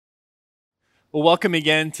Well, welcome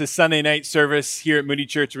again to Sunday night service here at Moody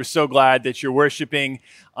Church. We're so glad that you're worshiping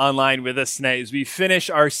online with us tonight as we finish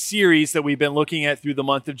our series that we've been looking at through the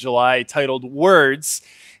month of July titled Words,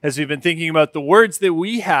 as we've been thinking about the words that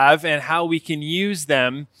we have and how we can use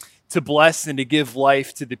them to bless and to give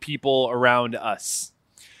life to the people around us.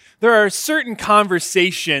 There are certain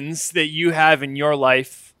conversations that you have in your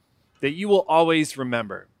life that you will always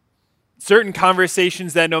remember. Certain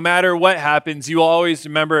conversations that no matter what happens, you always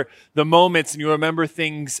remember the moments and you remember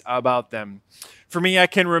things about them. For me, I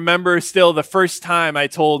can remember still the first time I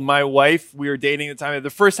told my wife, we were dating at the time,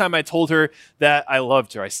 the first time I told her that I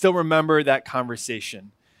loved her. I still remember that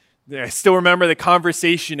conversation. I still remember the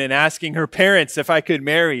conversation and asking her parents if I could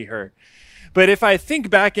marry her. But if I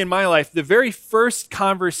think back in my life, the very first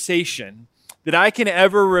conversation that I can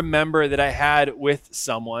ever remember that I had with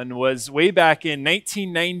someone was way back in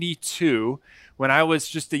 1992 when I was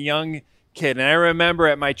just a young kid. And I remember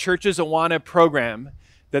at my church's Awana program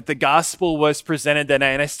that the gospel was presented that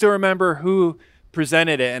night. And I still remember who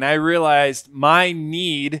presented it. And I realized my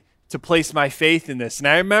need to place my faith in this. And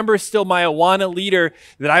I remember still my Awana leader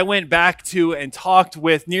that I went back to and talked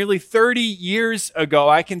with nearly 30 years ago.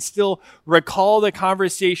 I can still recall the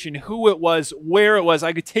conversation, who it was, where it was.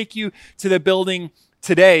 I could take you to the building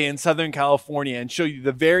today in Southern California and show you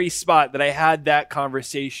the very spot that I had that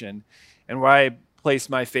conversation and where I placed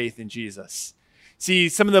my faith in Jesus. See,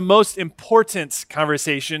 some of the most important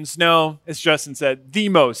conversations, no, as Justin said, the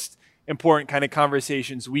most important kind of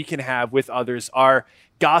conversations we can have with others are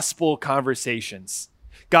gospel conversations.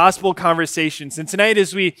 Gospel conversations. And tonight,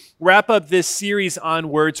 as we wrap up this series on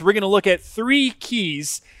words, we're going to look at 3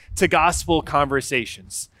 keys to gospel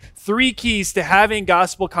conversations. 3 keys to having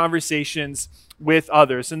gospel conversations with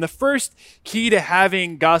others. And the first key to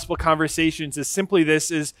having gospel conversations is simply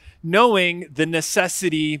this, is knowing the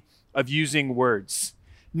necessity of using words.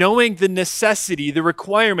 Knowing the necessity, the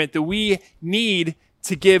requirement that we need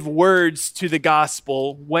to give words to the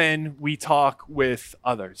gospel when we talk with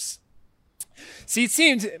others. See, it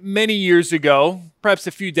seemed many years ago, perhaps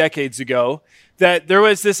a few decades ago, that there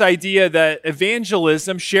was this idea that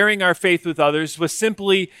evangelism, sharing our faith with others, was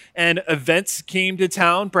simply an event came to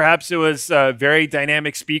town. Perhaps it was a very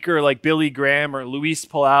dynamic speaker like Billy Graham or Luis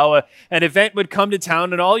Palau. An event would come to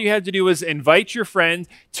town, and all you had to do was invite your friend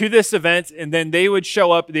to this event, and then they would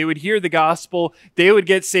show up, they would hear the gospel, they would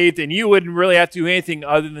get saved, and you wouldn't really have to do anything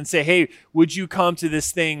other than say, hey, would you come to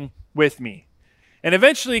this thing with me? And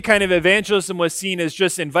eventually kind of evangelism was seen as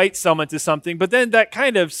just invite someone to something, but then that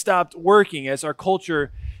kind of stopped working as our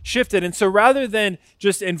culture shifted. And so rather than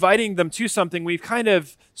just inviting them to something, we've kind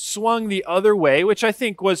of swung the other way, which I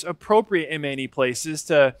think was appropriate in many places,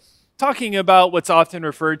 to talking about what's often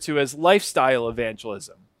referred to as lifestyle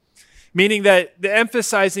evangelism. Meaning that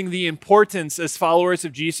emphasizing the importance as followers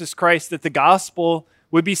of Jesus Christ that the gospel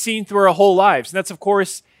would be seen through our whole lives. And that's, of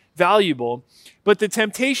course, valuable. But the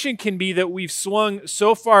temptation can be that we've swung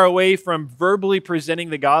so far away from verbally presenting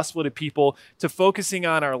the gospel to people to focusing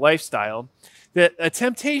on our lifestyle that a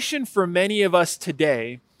temptation for many of us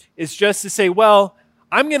today is just to say, well,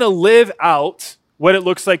 I'm going to live out what it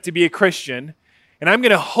looks like to be a Christian, and I'm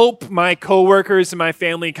going to hope my coworkers and my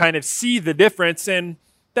family kind of see the difference, and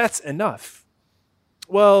that's enough.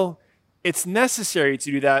 Well, it's necessary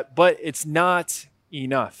to do that, but it's not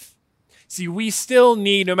enough. See, we still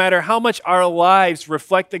need, no matter how much our lives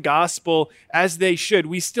reflect the gospel as they should,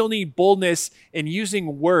 we still need boldness in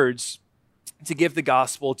using words to give the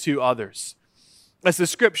gospel to others. As the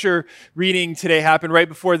scripture reading today happened right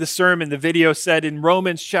before the sermon, the video said in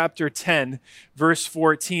Romans chapter 10, verse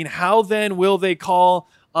 14, how then will they call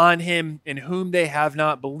on him in whom they have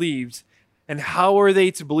not believed? And how are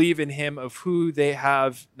they to believe in him of who they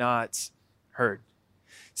have not heard?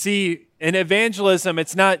 See, in evangelism,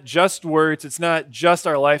 it's not just words, it's not just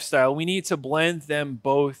our lifestyle. We need to blend them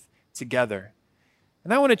both together.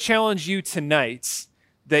 And I want to challenge you tonight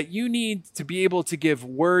that you need to be able to give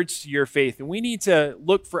words to your faith. And we need to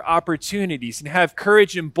look for opportunities and have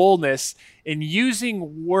courage and boldness in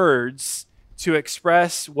using words to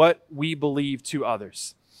express what we believe to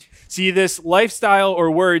others. See, this lifestyle or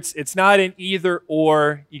words, it's not an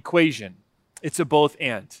either-or equation. It's a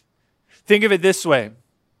both-and. Think of it this way.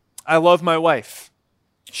 I love my wife.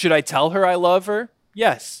 Should I tell her I love her?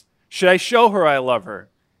 Yes. Should I show her I love her?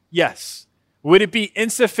 Yes. Would it be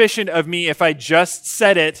insufficient of me if I just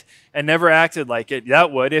said it and never acted like it?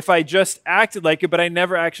 That would. If I just acted like it, but I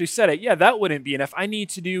never actually said it, yeah, that wouldn't be enough. I need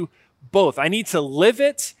to do both. I need to live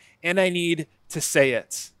it and I need to say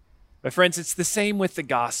it. My friends, it's the same with the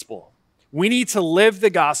gospel. We need to live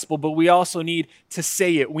the gospel, but we also need to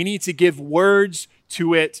say it. We need to give words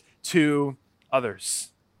to it to others.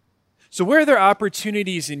 So where are there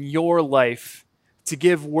opportunities in your life to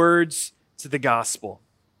give words to the gospel?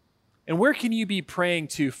 And where can you be praying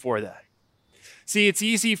to for that? See, it's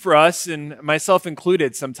easy for us, and myself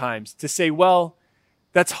included sometimes, to say, well,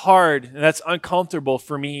 that's hard and that's uncomfortable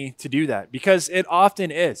for me to do that, because it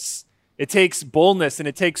often is. It takes boldness and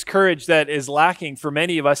it takes courage that is lacking for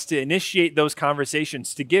many of us to initiate those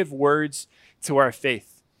conversations, to give words to our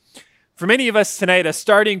faith. For many of us tonight, a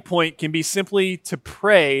starting point can be simply to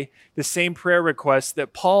pray the same prayer request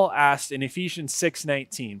that Paul asked in Ephesians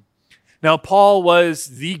 6:19. Now, Paul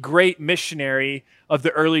was the great missionary of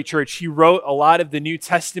the early church. He wrote a lot of the New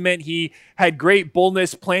Testament. He had great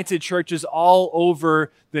boldness, planted churches all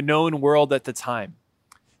over the known world at the time.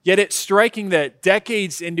 Yet it's striking that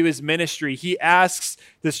decades into his ministry, he asks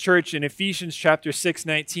this church in Ephesians chapter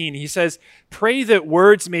 6:19, he says, "Pray that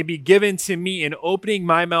words may be given to me in opening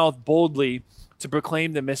my mouth boldly to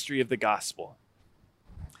proclaim the mystery of the gospel."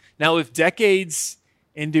 Now, with decades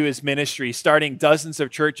into his ministry, starting dozens of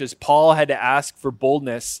churches, Paul had to ask for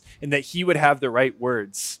boldness and that he would have the right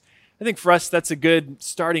words. I think for us, that's a good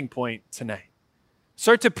starting point tonight.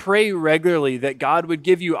 Start to pray regularly that God would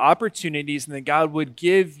give you opportunities and that God would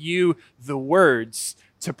give you the words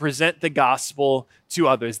to present the gospel to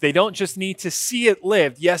others. They don't just need to see it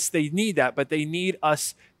lived. Yes, they need that, but they need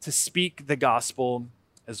us to speak the gospel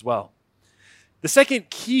as well. The second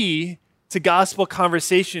key to gospel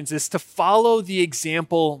conversations is to follow the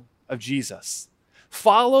example of Jesus.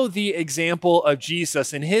 Follow the example of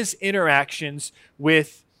Jesus and his interactions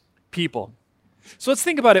with people. So let's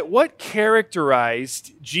think about it. What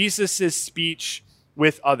characterized Jesus' speech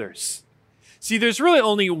with others? See, there's really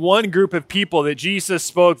only one group of people that Jesus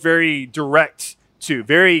spoke very direct to,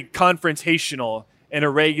 very confrontational in a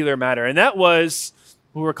regular manner, and that was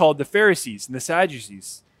who were called the Pharisees and the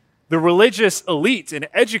Sadducees. The religious elite and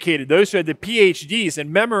educated, those who had the PhDs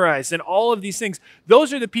and memorized and all of these things,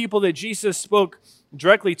 those are the people that Jesus spoke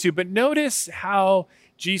directly to. But notice how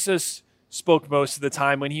Jesus spoke most of the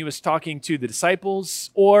time when he was talking to the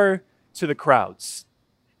disciples or to the crowds.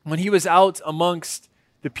 When he was out amongst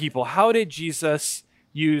the people, how did Jesus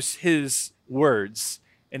use his words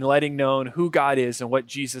in letting known who God is and what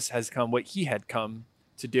Jesus has come, what he had come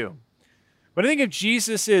to do? When I think of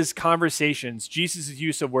Jesus' conversations, Jesus'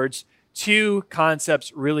 use of words, two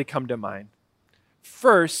concepts really come to mind.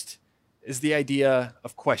 First is the idea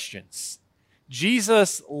of questions.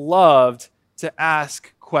 Jesus loved to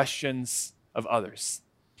ask questions of others.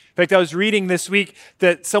 In fact, I was reading this week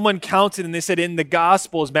that someone counted and they said in the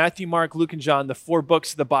Gospels, Matthew, Mark, Luke, and John, the 4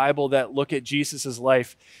 books of the Bible that look at Jesus'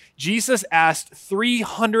 life, Jesus asked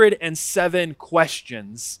 307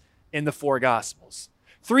 questions in the 4 Gospels.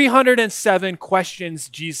 307 questions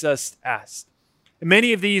Jesus asked. And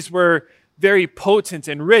many of these were very potent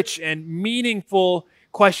and rich and meaningful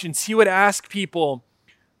questions. He would ask people,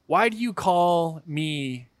 "Why do you call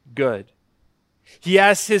me good?" He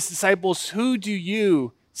asked his disciples, "Who do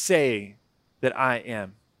you say that I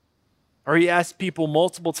am?" Or he asked people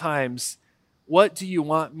multiple times, "What do you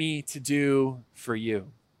want me to do for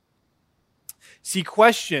you?" See,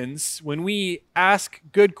 questions, when we ask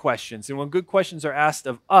good questions, and when good questions are asked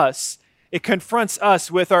of us, it confronts us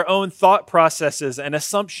with our own thought processes and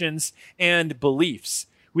assumptions and beliefs.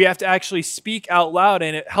 We have to actually speak out loud,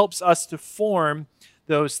 and it helps us to form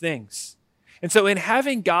those things. And so in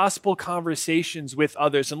having gospel conversations with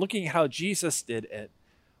others and looking at how Jesus did it,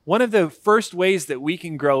 one of the first ways that we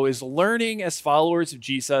can grow is learning as followers of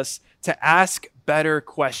Jesus to ask better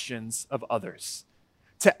questions of others.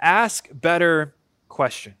 To ask better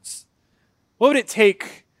questions. What would it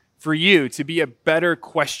take for you to be a better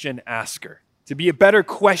question asker, to be a better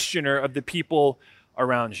questioner of the people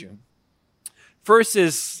around you? First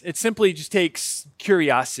is, it simply just takes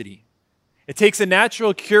curiosity. It takes a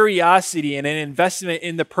natural curiosity and an investment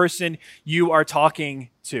in the person you are talking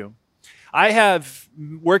to. I have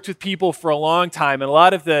worked with people for a long time, and a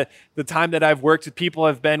lot of the time that I've worked with people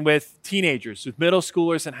have been with teenagers, with middle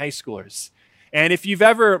schoolers and high schoolers. And if you've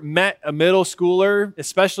ever met a middle schooler,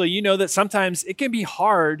 especially, you know that sometimes it can be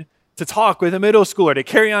hard to talk with a middle schooler, to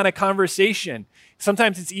carry on a conversation.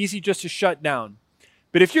 Sometimes it's easy just to shut down.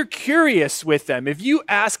 But if you're curious with them, if you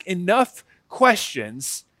ask enough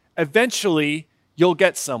questions, eventually you'll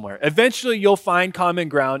get somewhere. Eventually you'll find common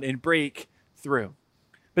ground and break through.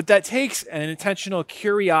 But that takes an intentional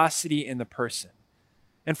curiosity in the person.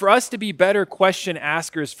 And for us to be better question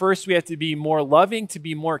askers, first we have to be more loving, to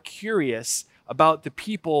be more curious about the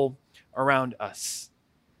people around us.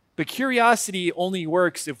 But curiosity only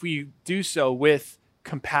works if we do so with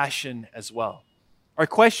compassion as well. Our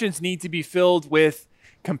questions need to be filled with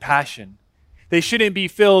compassion. They shouldn't be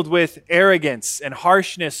filled with arrogance and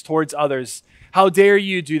harshness towards others. How dare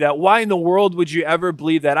you do that? Why in the world would you ever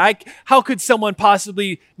believe that? How could someone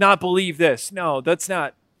possibly not believe this? No, that's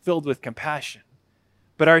not filled with compassion.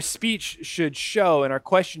 But our speech should show, and our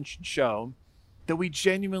question should show, that we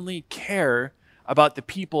genuinely care about the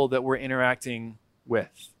people that we're interacting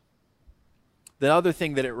with. The other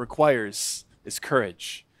thing that it requires is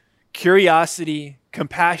courage, curiosity,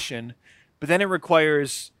 compassion, but then it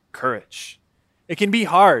requires courage. It can be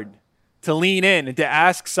hard to lean in and to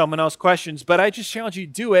ask someone else questions, but I just challenge you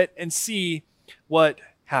to do it and see what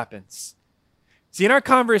happens. See, in our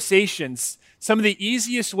conversations, some of the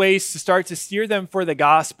easiest ways to start to steer them for the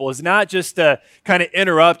gospel is not just to kind of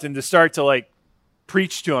interrupt and to start to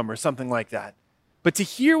preach to them or something like that, but to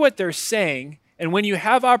hear what they're saying, and when you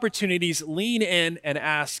have opportunities, lean in and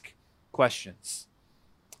ask questions.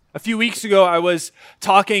 A few weeks ago, I was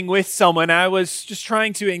talking with someone. I was just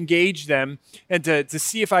trying to engage them and to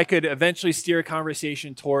see if I could eventually steer a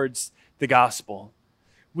conversation towards the gospel.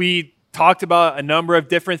 We talked about a number of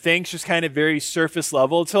different things, just kind of very surface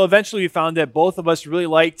level, until eventually we found that both of us really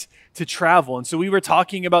liked to travel. And so we were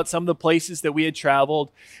talking about some of the places that we had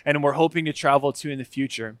traveled and were hoping to travel to in the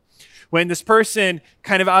future. When this person,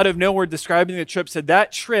 kind of out of nowhere describing the trip, said,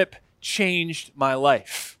 "That trip changed my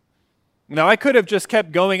life." Now, I could have just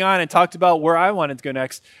kept going on and talked about where I wanted to go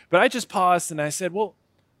next, but I just paused and I said, "Well,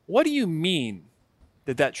 what do you mean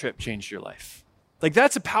that trip changed your life?"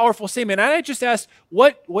 That's a powerful statement. And I just asked,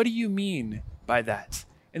 what do you mean by that?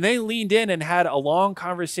 And they leaned in and had a long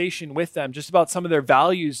conversation with them just about some of their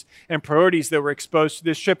values and priorities that were exposed to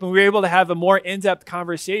this trip. And we were able to have a more in-depth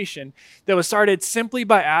conversation that was started simply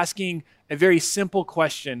by asking a very simple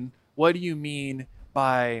question: what do you mean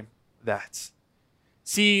by that?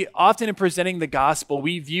 See, often in presenting the gospel,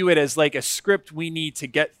 we view it as like a script we need to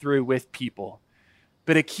get through with people.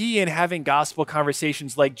 But a key in having gospel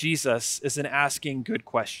conversations like Jesus is in asking good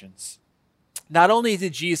questions. Not only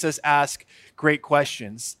did Jesus ask great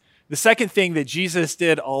questions, the second thing that Jesus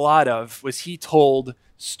did a lot of was he told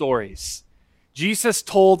stories. Jesus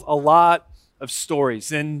told a lot of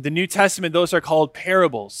stories. In the New Testament, those are called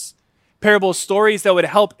parables. Parable stories that would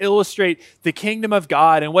help illustrate the kingdom of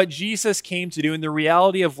God and what Jesus came to do and the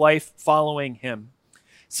reality of life following him.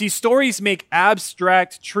 See, stories make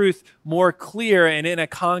abstract truth more clear and in a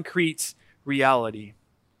concrete reality.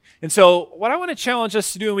 And so what I want to challenge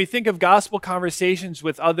us to do when we think of gospel conversations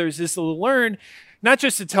with others is to learn not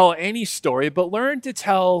just to tell any story, but learn to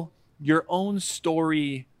tell your own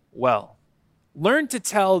story well. Learn to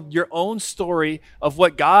tell your own story of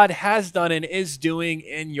what God has done and is doing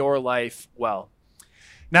in your life well.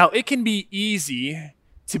 Now, it can be easy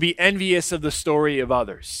to be envious of the story of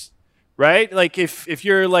others, right? If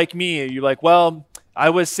you're like me, you're like, well, I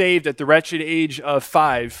was saved at the wretched age of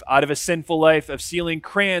 5 out of a sinful life of stealing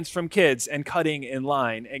crayons from kids and cutting in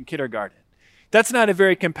line in kindergarten. That's not a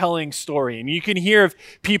very compelling story. And you can hear of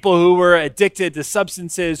people who were addicted to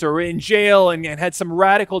substances or were in jail and had some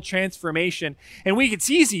radical transformation. And it's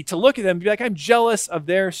easy to look at them and be like, I'm jealous of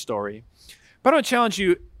their story. But I want to challenge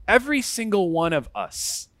you, every single one of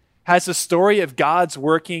us has a story of God's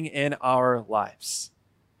working in our lives.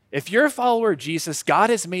 If you're a follower of Jesus, God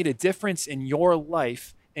has made a difference in your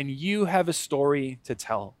life and you have a story to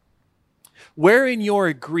tell. Where in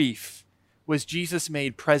your grief was Jesus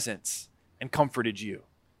made present and comforted you?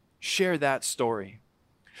 Share that story.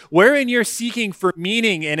 Wherein you're seeking for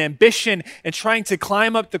meaning and ambition and trying to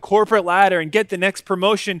climb up the corporate ladder and get the next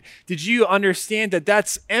promotion, did you understand that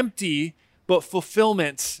that's empty, but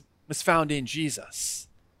fulfillment was found in Jesus?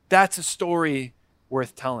 That's a story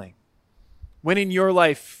worth telling. When in your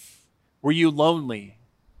life were you lonely,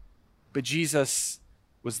 but Jesus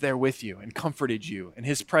was there with you and comforted you, and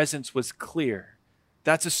his presence was clear?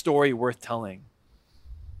 That's a story worth telling.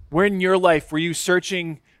 Where in your life were you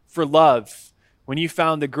searching for love when you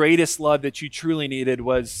found the greatest love that you truly needed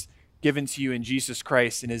was given to you in Jesus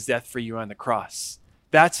Christ and his death for you on the cross?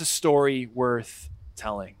 That's a story worth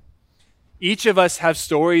telling. Each of us have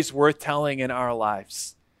stories worth telling in our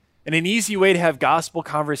lives. And an easy way to have gospel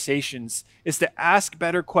conversations is to ask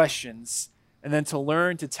better questions and then to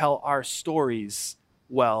learn to tell our stories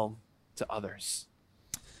well to others.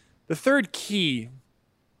 The third key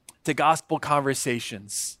to gospel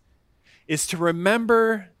conversations is to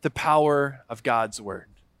remember the power of God's word.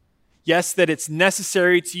 Yes, that it's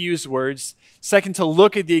necessary to use words. Second, to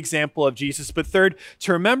look at the example of Jesus. But third,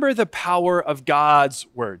 to remember the power of God's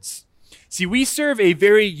words. See, we serve a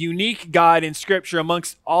very unique God in Scripture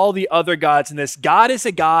amongst all the other gods in this. God is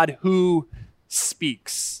a God who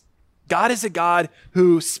speaks. God is a God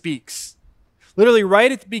who speaks. Literally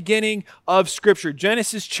right at the beginning of Scripture,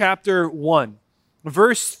 Genesis chapter 1,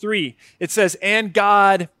 verse 3, it says, "And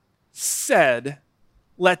God said,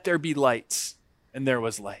 let there be light, and there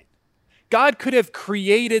was light." God could have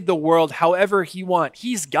created the world however he wanted.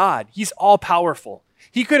 He's God. He's all-powerful.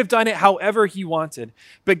 He could have done it however he wanted.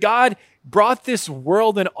 But God brought this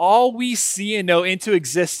world and all we see and know into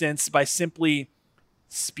existence by simply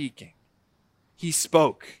speaking. He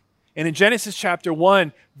spoke. And in Genesis chapter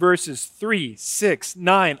 1, verses 3, 6,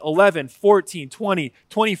 9, 11, 14, 20,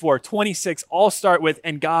 24, 26, all start with,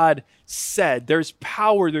 "And God said." There's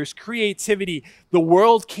power, there's creativity. The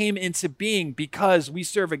world came into being because we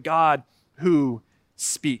serve a God who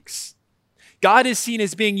speaks. God is seen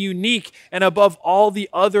as being unique and above all the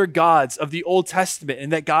other gods of the Old Testament,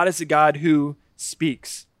 and that God is a God who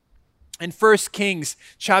speaks. In 1 Kings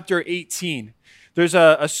chapter 18, there's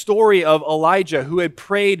a story of Elijah who had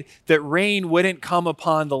prayed that rain wouldn't come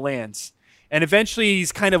upon the lands. And eventually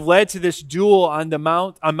he's kind of led to this duel on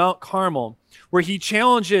Mount Carmel, where he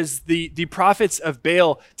challenges the prophets of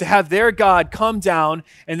Baal to have their God come down,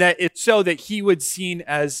 and that it's so that he would be seen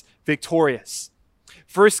as victorious.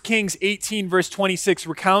 1 Kings 18 verse 26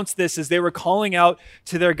 recounts this as they were calling out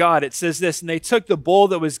to their God. It says this, "And they took the bull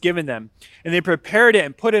that was given them, and they prepared it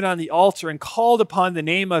and put it on the altar and called upon the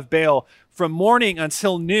name of Baal from morning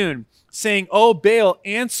until noon, saying, 'O Baal,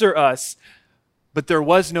 answer us.' But there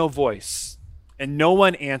was no voice, and no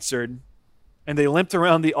one answered, and they limped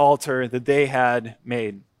around the altar that they had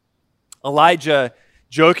made." Elijah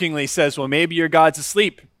jokingly says, "Well, maybe your God's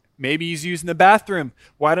asleep. Maybe he's using the bathroom.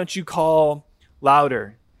 Why don't you call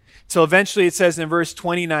louder?" So eventually it says in verse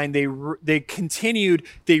 29, they continued,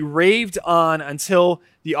 they raved on until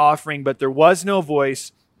the offering, but there was no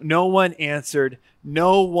voice, no one answered,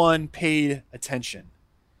 no one paid attention.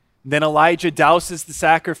 Then Elijah douses the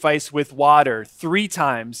sacrifice with water 3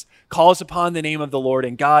 times, calls upon the name of the Lord,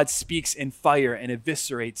 and God speaks in fire and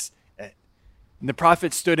eviscerates it. And the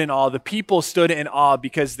prophet stood in awe. The people stood in awe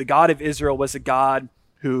because the God of Israel was a God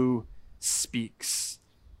who speaks.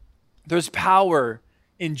 There's power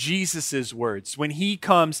in Jesus' words. When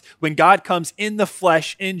God comes in the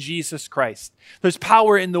flesh in Jesus Christ, there's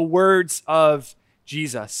power in the words of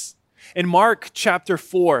Jesus. In Mark chapter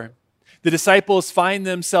 4, the disciples find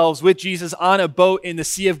themselves with Jesus on a boat in the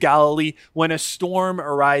Sea of Galilee when a storm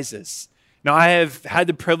arises. Now, I have had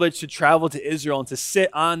the privilege to travel to Israel and to sit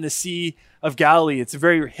on the Sea of Galilee. It's a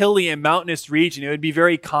very hilly and mountainous region. It would be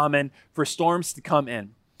very common for storms to come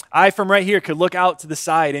in. I, from right here, could look out to the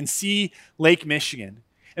side and see Lake Michigan.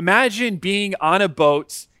 Imagine being on a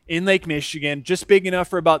boat in Lake Michigan, just big enough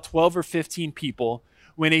for about 12 or 15 people,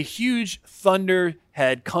 when a huge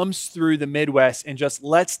thunderhead comes through the Midwest and just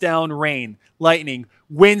lets down rain, lightning,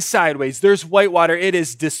 wind sideways. There's whitewater. It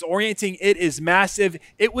is disorienting. It is massive.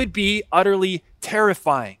 It would be utterly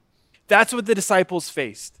terrifying. That's what the disciples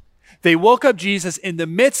faced. They woke up Jesus in the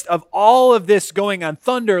midst of all of this going on,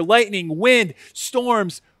 thunder, lightning, wind,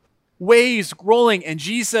 storms, waves rolling, and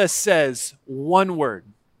Jesus says one word.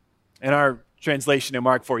 In our translation in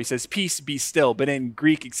Mark 4, he says, "Peace, be still," but in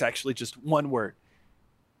Greek, it's actually just one word.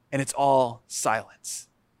 And it's all silence.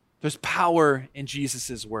 There's power in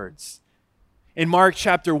Jesus' words. In Mark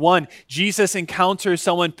chapter 1, Jesus encounters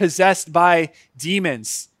someone possessed by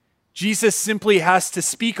demons. Jesus simply has to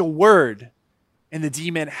speak a word, and the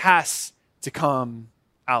demon has to come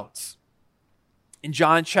out. In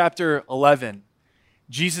John chapter 11,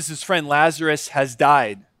 Jesus' friend Lazarus has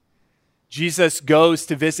died. Jesus goes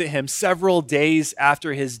to visit him several days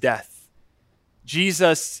after his death.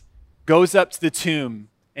 Jesus goes up to the tomb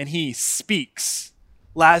and he speaks,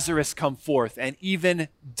 "Lazarus, come forth." And even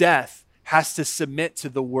death has to submit to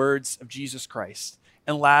the words of Jesus Christ.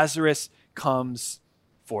 And Lazarus comes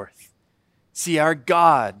forth. See, our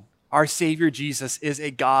God, our Savior Jesus, is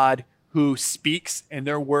a God who speaks, and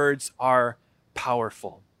their words are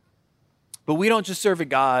powerful. But we don't just serve a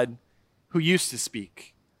God who used to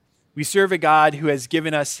speak. We serve a God who has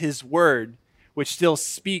given us his word, which still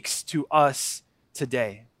speaks to us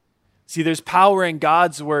today. See, there's power in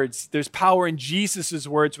God's words. There's power in Jesus'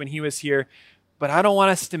 words when he was here. But I don't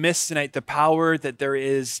want us to miss tonight the power that there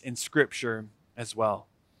is in Scripture as well.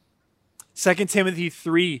 2 Timothy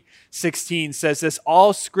 3:16 says this,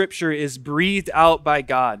 "All Scripture is breathed out by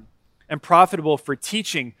God and profitable for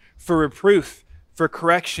teaching, for reproof, for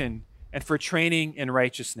correction, and for training in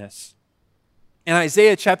righteousness." In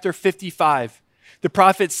Isaiah chapter 55, the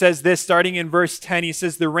prophet says this, starting in verse 10, he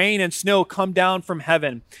says, "The rain and snow come down from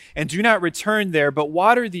heaven and do not return there, but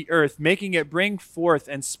water the earth, making it bring forth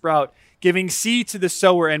and sprout, giving seed to the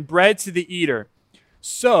sower and bread to the eater.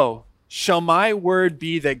 So shall my word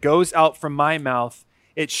be that goes out from my mouth.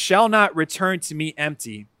 it shall not return to me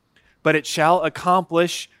empty, but it shall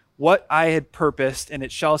accomplish what I had purposed, and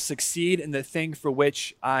it shall succeed in the thing for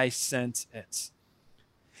which I sent it.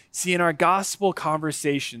 See, in our gospel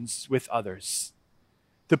conversations with others,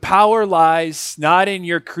 the power lies not in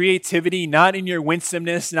your creativity, not in your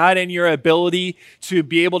winsomeness, not in your ability to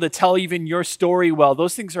be able to tell even your story well.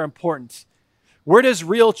 Those things are important. Where does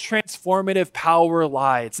real transformative power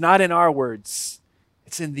lie? It's not in our words.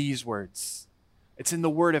 It's in these words. It's in the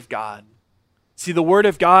Word of God. See, the Word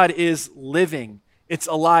of God is living. It's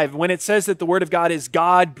alive. When it says that the Word of God is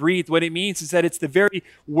God-breathed, what it means is that it's the very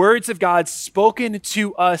words of God spoken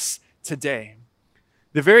to us today.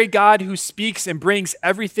 The very God who speaks and brings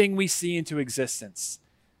everything we see into existence.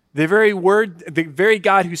 The very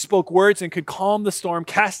God who spoke words and could calm the storm,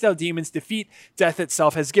 cast out demons, defeat death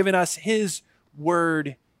itself, has given us his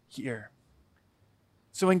word here.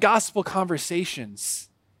 So in gospel conversations,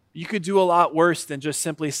 you could do a lot worse than just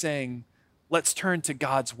simply saying, let's turn to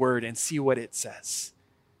God's word and see what it says.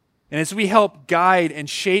 And as we help guide and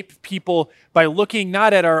shape people by looking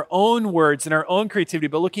not at our own words and our own creativity,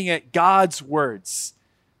 but looking at God's words,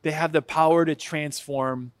 they have the power to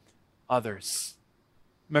transform others.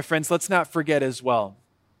 My friends, let's not forget as well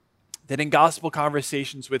that in gospel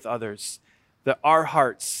conversations with others, that our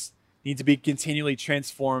hearts need to be continually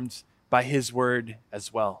transformed by his word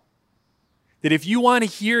as well. That if you want to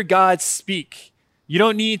hear God speak, you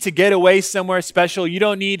don't need to get away somewhere special. You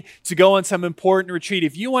don't need to go on some important retreat.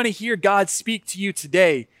 If you want to hear God speak to you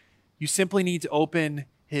today, you simply need to open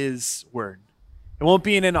his word. It won't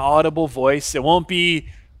be in an audible voice. It won't be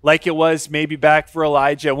like it was maybe back for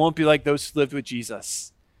Elijah. It won't be like those who lived with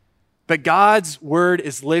Jesus. But God's word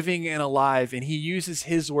is living and alive, and he uses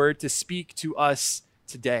his word to speak to us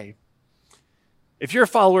today. If you're a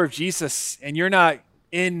follower of Jesus and you're not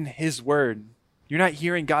in his word, you're not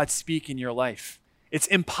hearing God speak in your life. It's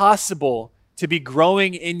impossible to be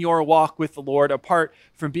growing in your walk with the Lord apart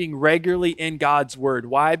from being regularly in God's word.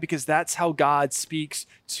 Why? Because that's how God speaks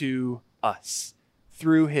to us,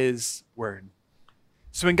 through his word.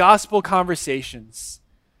 So in gospel conversations,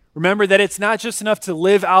 remember that it's not just enough to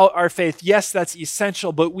live out our faith. Yes, that's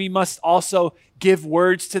essential, but we must also give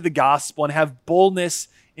words to the gospel and have boldness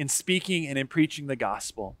in speaking and in preaching the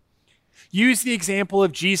gospel. Use the example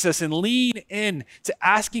of Jesus and lean in to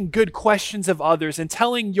asking good questions of others and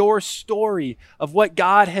telling your story of what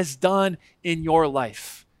God has done in your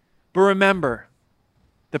life. But remember,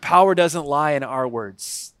 the power doesn't lie in our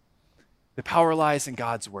words. The power lies in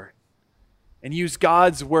God's word. And use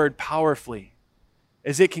God's word powerfully,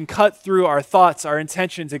 as it can cut through our thoughts, our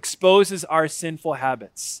intentions, exposes our sinful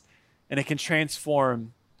habits, and it can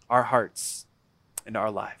transform our hearts and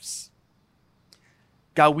our lives.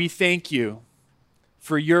 God, we thank you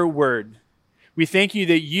for your word. We thank you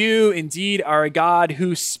that you indeed are a God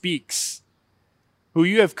who speaks, who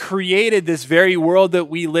you have created this very world that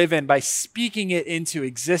we live in by speaking it into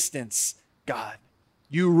existence, God.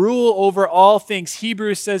 You rule over all things.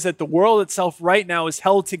 Hebrews says that the world itself right now is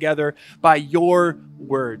held together by your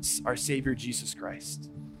words, our Savior Jesus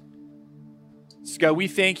Christ. So God, we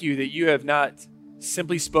thank you that you have not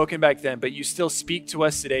simply spoken back then, but you still speak to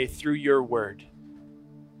us today through your word.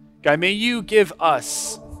 God, may you give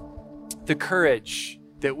us the courage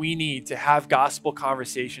that we need to have gospel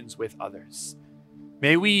conversations with others.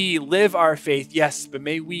 May we live our faith, yes, but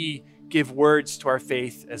may we give words to our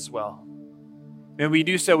faith as well. May we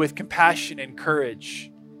do so with compassion and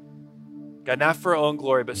courage. God, not for our own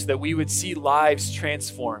glory, but so that we would see lives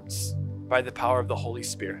transformed by the power of the Holy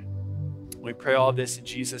Spirit. We pray all of this in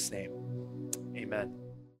Jesus' name. Amen.